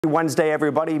Wednesday,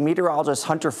 everybody. Meteorologist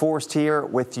Hunter Forrest here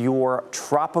with your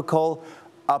tropical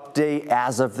update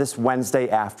as of this Wednesday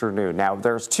afternoon. Now,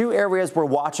 there's two areas we're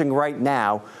watching right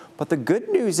now, but the good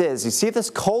news is you see this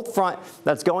cold front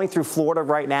that's going through Florida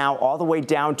right now all the way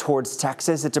down towards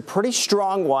Texas. It's a pretty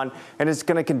strong one, and it's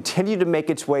going to continue to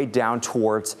make its way down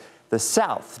towards the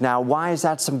south. Now, why is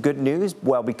that some good news?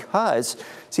 Well, because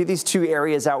see these two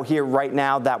areas out here right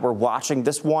now that we're watching,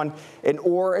 this one in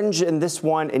orange and this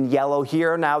one in yellow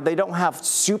here. Now, they don't have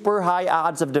super high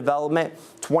odds of development.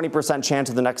 20% chance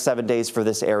of the next 7 days for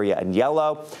this area in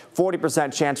yellow,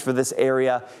 40% chance for this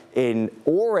area in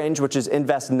orange, which is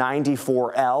Invest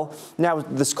 94L. Now,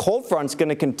 this cold front's going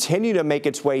to continue to make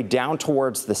its way down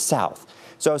towards the south.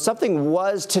 So if something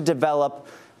was to develop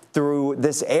through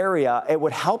this area, it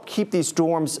would help keep these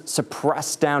storms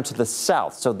suppressed down to the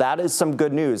south. So that is some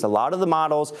good news. A lot of the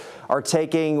models are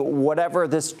taking whatever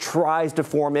this tries to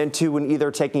form into and either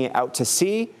taking it out to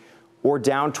sea or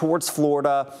down towards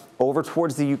Florida, over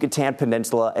towards the Yucatan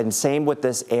Peninsula, and same with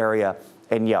this area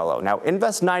in yellow. Now,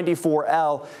 Invest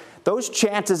 94L, those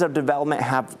chances of development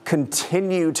have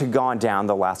continued to gone down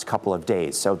the last couple of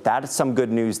days. So that is some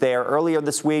good news there. Earlier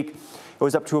this week, it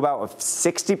was up to about a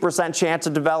 60% chance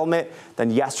of development.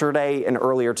 Then yesterday and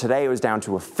earlier today, it was down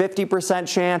to a 50%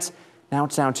 chance. Now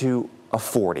it's down to a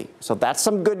 40. So that's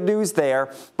some good news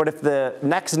there. But if the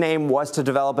next name was to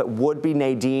develop, it would be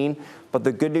Nadine. But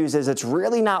the good news is it's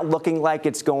really not looking like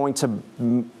it's going to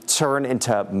turn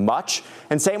into much.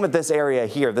 And same with this area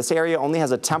here. This area only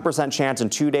has a 10% chance in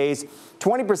 2 days,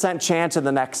 20% chance in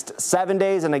the next 7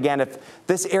 days. And again, if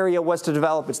this area was to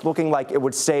develop, it's looking like it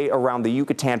would stay around the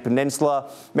Yucatan Peninsula,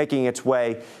 making its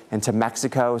way into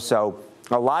Mexico. So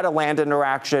a lot of land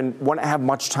interaction, wouldn't have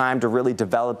much time to really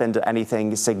develop into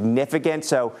anything significant.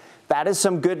 So that is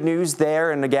some good news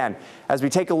there. And again, as we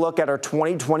take a look at our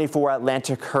 2024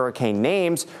 Atlantic hurricane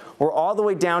names, we're all the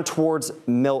way down towards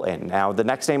Milton. Now, the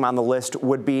next name on the list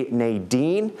would be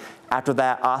Nadine. After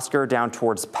that, Oscar down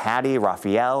towards Patty,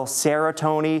 Raphael, Sarah,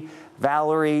 Tony,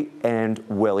 Valerie, and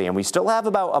William. We still have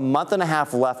about a month and a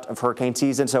half left of hurricane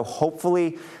season, so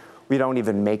hopefully we don't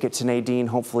even make it to Nadine.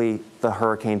 Hopefully the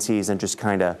hurricane season just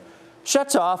kind of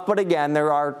shuts off. But again,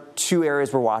 there are two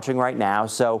areas we're watching right now.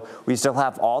 So we still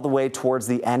have all the way towards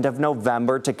the end of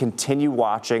November to continue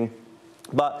watching.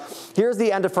 But here's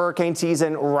the end of hurricane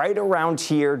season right around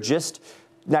here, just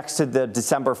next to the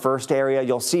December 1st area.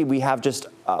 You'll see we have just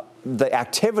the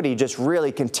activity just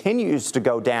really continues to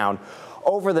go down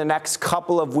over the next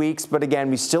couple of weeks. But again,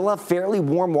 we still have fairly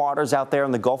warm waters out there in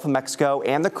the Gulf of Mexico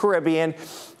and the Caribbean.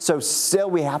 So still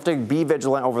we have to be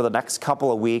vigilant over the next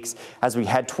couple of weeks as we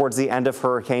head towards the end of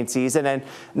hurricane season. And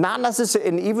not necessarily,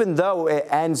 and even though it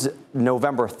ends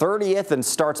November 30th and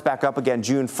starts back up again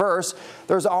June 1st,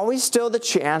 there's always still the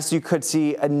chance you could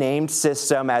see a named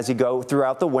system as you go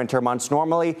throughout the winter months.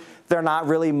 Normally, they're not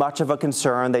really much of a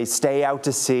concern. They stay out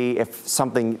to sea if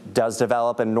something does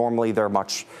develop, and normally they're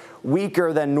much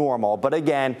weaker than normal. But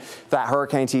again, that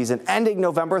hurricane season ending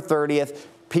November 30th,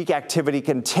 peak activity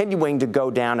continuing to go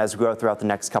down as we go throughout the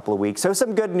next couple of weeks. So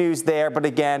some good news there. But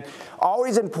again,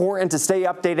 always important to stay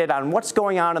updated on what's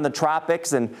going on in the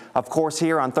tropics. And of course,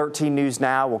 here on 13 News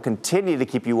Now, we'll continue to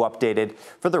keep you updated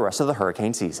for the rest of the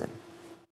hurricane season.